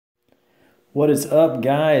What is up,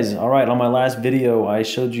 guys? All right, on my last video, I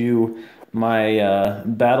showed you my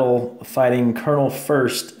battle fighting Colonel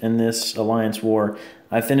First in this alliance war.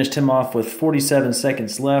 I finished him off with 47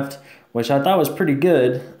 seconds left, which I thought was pretty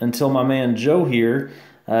good until my man Joe here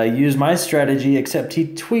used my strategy, except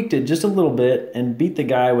he tweaked it just a little bit and beat the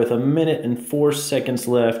guy with 1 minute and 4 seconds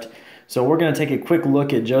left. So we're going to take a quick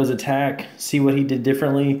look at Joe's attack, see what he did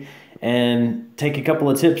differently, and take a couple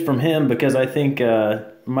of tips from him because I think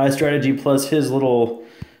my strategy plus his little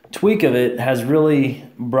tweak of it has really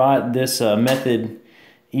brought this method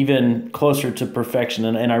even closer to perfection.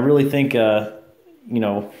 And I really think, how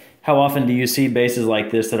often do you see bases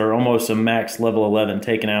like this that are almost a max level 11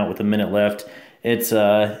 taken out with 1 minute left? It's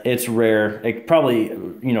rare, probably,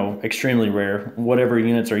 extremely rare, whatever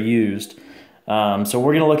units are used. So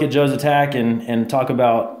we're going to look at Joe's attack and talk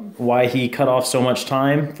about why he cut off so much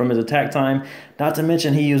time from his attack time. Not to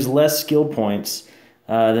mention he used less skill points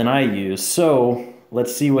than I used. So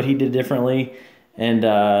let's see what he did differently. And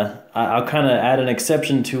I'll kind of add an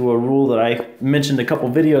exception to a rule that I mentioned a couple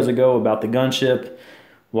videos ago about the gunship,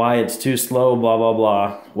 why it's too slow, blah, blah,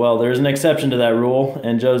 blah. Well, there's an exception to that rule,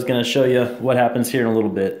 and Joe's going to show you what happens here in a little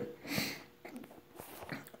bit.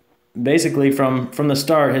 Basically, from the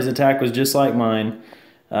start, his attack was just like mine.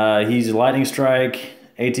 He's a lightning strike,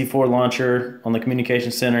 AT-4 launcher on the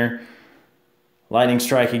communication center, lightning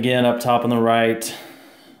strike again up top on the right.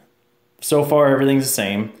 So far, everything's the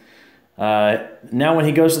same. Now, when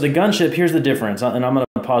he goes to the gunship, here's the difference, and I'm going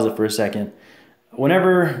to pause it for a second.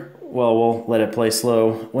 Whenever, well, we'll let it play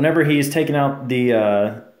slow. Whenever he's taking out the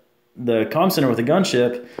comm center with the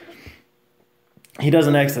gunship, he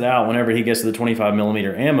doesn't exit out whenever he gets to the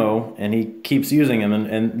 25mm ammo, and he keeps using them.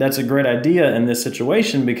 And that's a great idea in this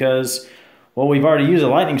situation because, well, we've already used a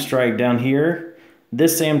lightning strike down here.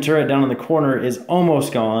 This SAM turret down in the corner is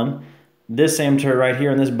almost gone. This SAM turret right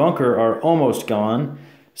here in this bunker are almost gone.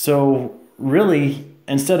 So really,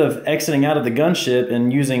 instead of exiting out of the gunship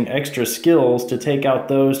and using extra skills to take out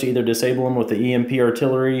those to either disable them with the EMP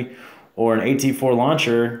artillery or an AT-4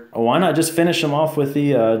 launcher, why not just finish them off with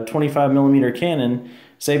the 25mm cannon,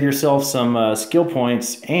 save yourself some skill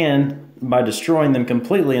points, and by destroying them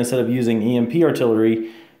completely instead of using EMP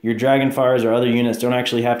artillery, your Dragonfires or other units don't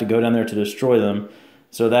actually have to go down there to destroy them.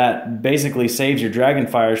 So that basically saves your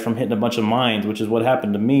Dragonfires from hitting a bunch of mines, which is what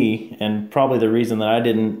happened to me, and probably the reason that I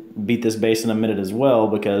didn't beat this base in 1 minute as well,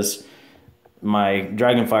 because my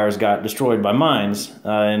Dragonfires got destroyed by mines,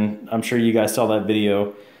 and I'm sure you guys saw that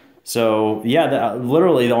video. So yeah,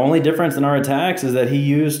 literally the only difference in our attacks is that he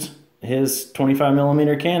used his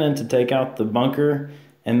 25mm cannon to take out the bunker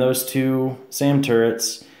and those two SAM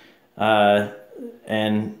turrets.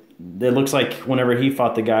 And it looks like whenever he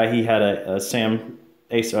fought the guy, he had a SAM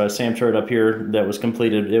turret up here that was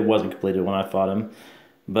completed. It wasn't completed when I fought him.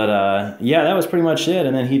 But yeah, that was pretty much it.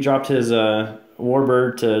 And then he dropped his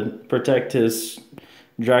Warbird to protect his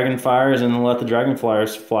Dragonfires and let the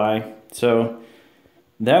Dragonflyers fly. So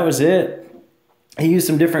that was it. He used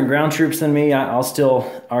some different ground troops than me. I'll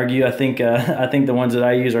still argue. I think the ones that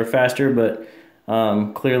I use are faster, but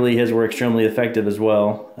clearly his were extremely effective as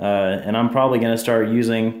well. And I'm probably going to start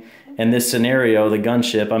using, in this scenario, the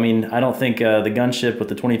gunship. I mean, I don't think the gunship with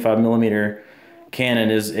the 25mm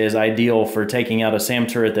cannon is ideal for taking out a SAM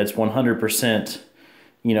turret that's 100%,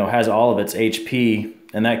 has all of its HP.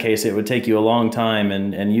 In that case, it would take you a long time,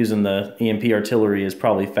 and using the EMP artillery is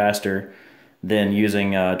probably faster than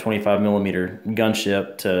using a 25mm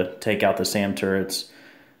gunship to take out the SAM turrets.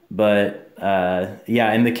 But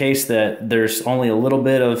yeah, in the case that there's only a little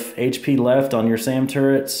bit of HP left on your SAM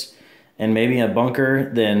turrets and maybe a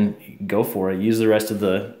bunker, then go for it. Use the rest of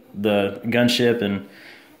the gunship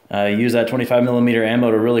and use that 25mm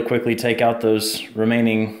ammo to really quickly take out those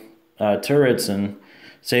remaining turrets and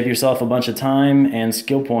save yourself a bunch of time and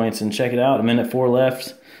skill points. And check it out, 1:04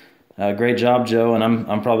 left. Great job, Joe, and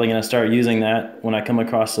I'm probably going to start using that when I come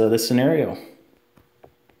across this scenario.